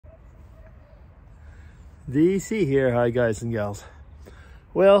DC here. Hi guys and gals.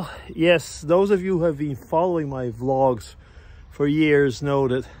 Well, yes, those of you who have been following my vlogs for years know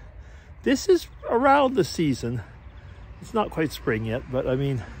that this is around the season. It's not quite spring yet, but I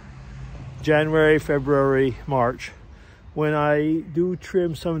mean January, February, March, when I do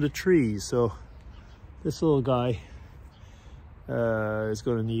trim some of the trees. So this little guy is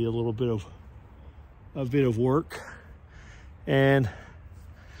going to need a little bit of work, and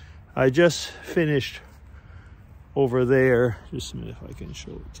I just finished over there. Just a minute, if I can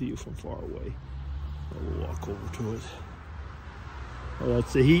show it to you from far away. I'll walk over to it. Well,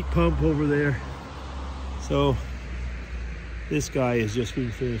 that's the heat pump over there. So this guy has just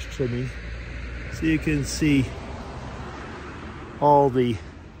been finished trimming. So you can see all the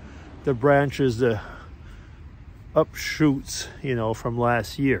branches, the upshoots, you know, from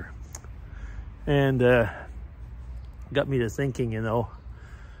last year. And got me to thinking, you know,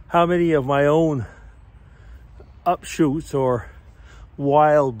 how many of my own upshoots or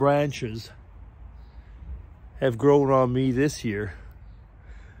wild branches have grown on me this year.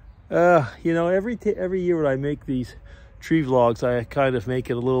 You know, every year when I make these tree vlogs, I kind of make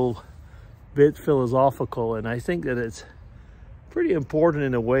it a little bit philosophical, and I think that it's pretty important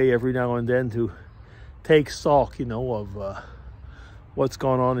in a way every now and then to take stock, you know, of what's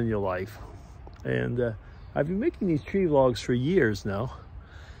going on in your life. And I've been making these tree vlogs for years now,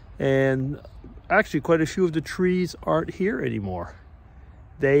 and actually quite a few of the trees aren't here anymore.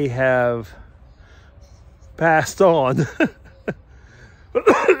 They have passed on.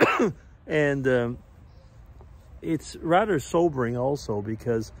 And it's rather sobering also,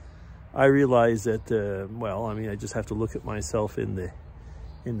 because I realize that well, I mean, I just have to look at myself in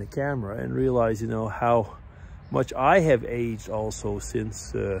the camera and realize, you know, how much I have aged also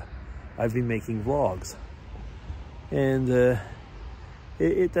since I've been making vlogs. And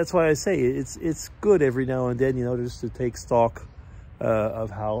that's why I say it's good every now and then, you know, just to take stock of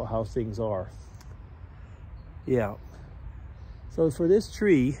how things are. Yeah. So for this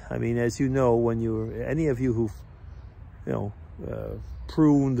tree, I mean, as you know, when any of you who've, you know,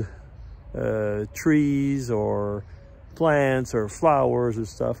 pruned trees or plants or flowers or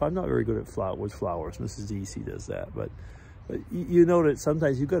stuff. I'm not very good at flowers. Mrs. DC does that, but you know that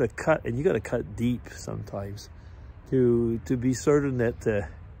sometimes you got to cut, and you got to cut deep sometimes to be certain that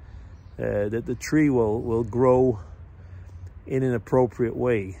that the tree will grow in an appropriate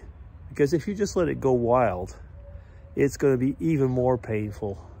way. Because if you just let it go wild, it's going to be even more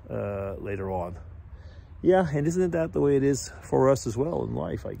painful later on. Yeah, and isn't that the way it is for us as well in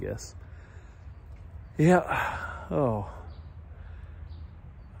life, I guess? Yeah. Oh,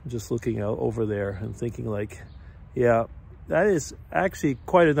 I'm just looking out over there and thinking, like, yeah, that is actually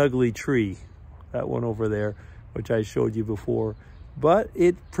quite an ugly tree, that one over there, which I showed you before, but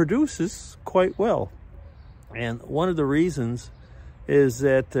it produces quite well. And one of the reasons is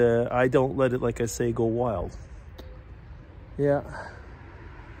that I don't let it, like I say, go wild. Yeah.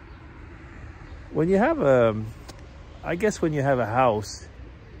 When you have I guess when you have a house,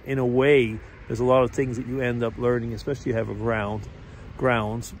 in a way, there's a lot of things that you end up learning, especially you have a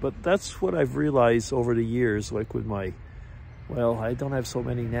grounds. But that's what I've realized over the years, like with my, well, I don't have so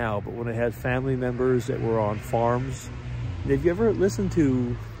many now, but when I had family members that were on farms. Have you ever listened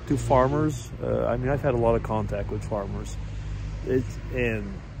to farmers? I mean, I've had a lot of contact with farmers.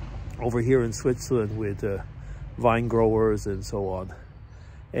 And over here in Switzerland with vine growers and so on.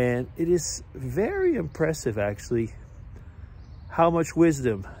 And it is very impressive, actually, how much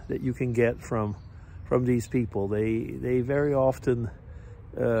wisdom that you can get from these people. They very often,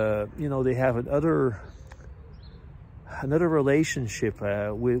 you know, they have another relationship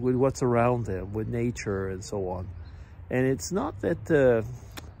with what's around them, with nature and so on. And it's not that,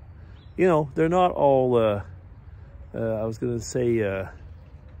 you know, they're not all, I was going to say,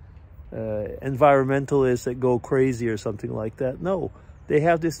 environmentalists that go crazy or something like that. No, they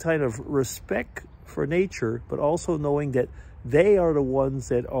have this kind of respect for nature, but also knowing that they are the ones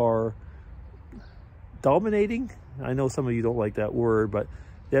that are dominating. I know some of you don't like that word, but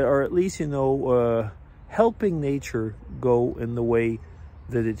that are at least, you know, helping nature go in the way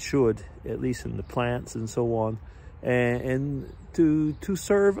that it should, at least in the plants and so on, and to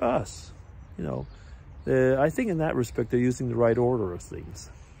serve us, you know. I think in that respect, they're using the right order of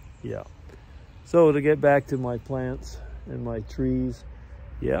things. Yeah. So to get back to my plants and my trees,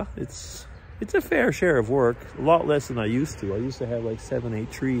 yeah, it's a fair share of work, a lot less than I used to. I used to have like 7,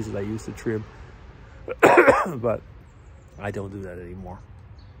 8 trees that I used to trim, but I don't do that anymore.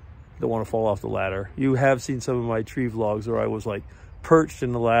 Don't want to fall off the ladder. You have seen some of my tree vlogs where I was like perched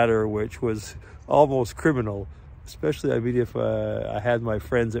in the ladder, which was almost criminal. Especially, I mean, if I had my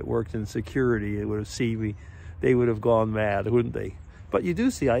friends that worked in security, they would have seen me. They would have gone mad, wouldn't they? But you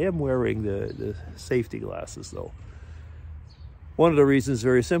do see I am wearing the safety glasses, though. One of the reasons is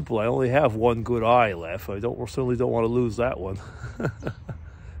very simple. I only have one good eye left. I certainly don't want to lose that one.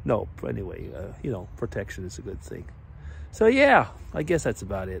 No, but anyway, you know, protection is a good thing. So yeah, I guess that's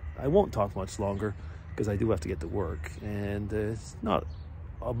about it. I won't talk much longer because I do have to get to work. And it's not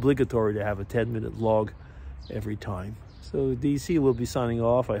obligatory to have a 10-minute vlog every time. So DC will be signing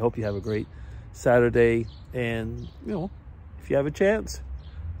off. I hope you have a great Saturday. And, you know, if you have a chance,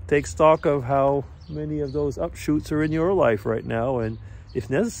 take stock of how many of those upshoots are in your life right now. And if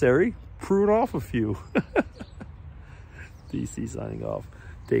necessary, prune off a few. DC signing off.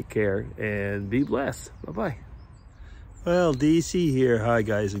 Take care and be blessed. Bye-bye. Well, DC here. Hi,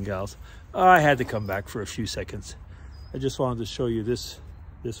 guys and gals. I had to come back for a few seconds. I just wanted to show you this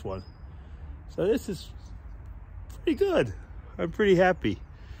one. So this is pretty good. I'm pretty happy.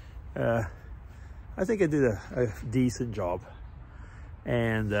 I think I did a decent job.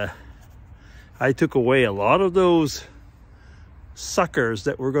 And I took away a lot of those suckers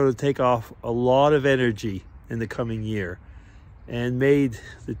that were going to take off a lot of energy in the coming year and made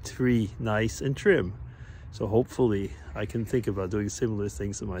the tree nice and trim. So hopefully I can think about doing similar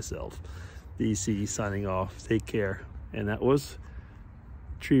things to myself. DC signing off. Take care. And that was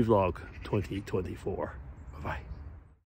Tree Vlog 2024. Bye-bye.